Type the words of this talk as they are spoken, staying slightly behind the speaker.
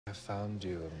I found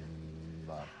you a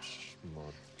much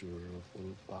more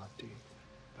durable body,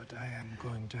 but I am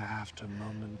going to have to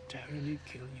momentarily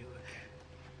kill you again.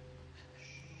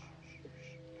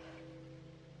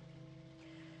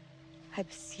 I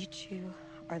beseech you,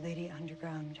 Our Lady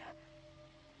Underground.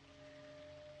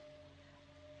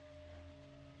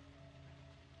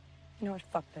 You know what?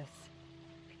 Fuck this.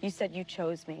 You said you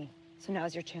chose me, so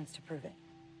now's your chance to prove it.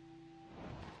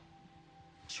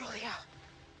 Julia.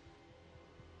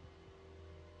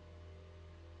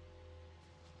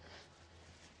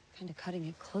 Kind of cutting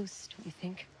it close, don't you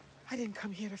think? I didn't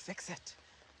come here to fix it.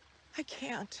 I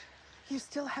can't. You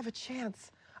still have a chance,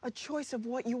 a choice of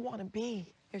what you want to be.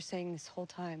 You're saying this whole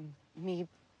time, me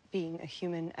being a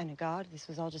human and a god, this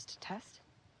was all just a test?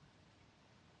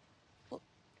 Well,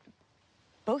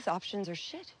 both options are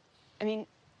shit. I mean,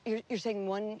 you're saying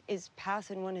one is pass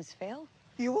and one is fail?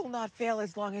 You will not fail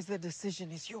as long as the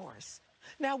decision is yours.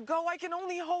 Now go, I can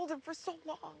only hold him for so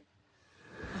long.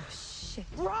 Oh, shit.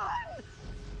 Run!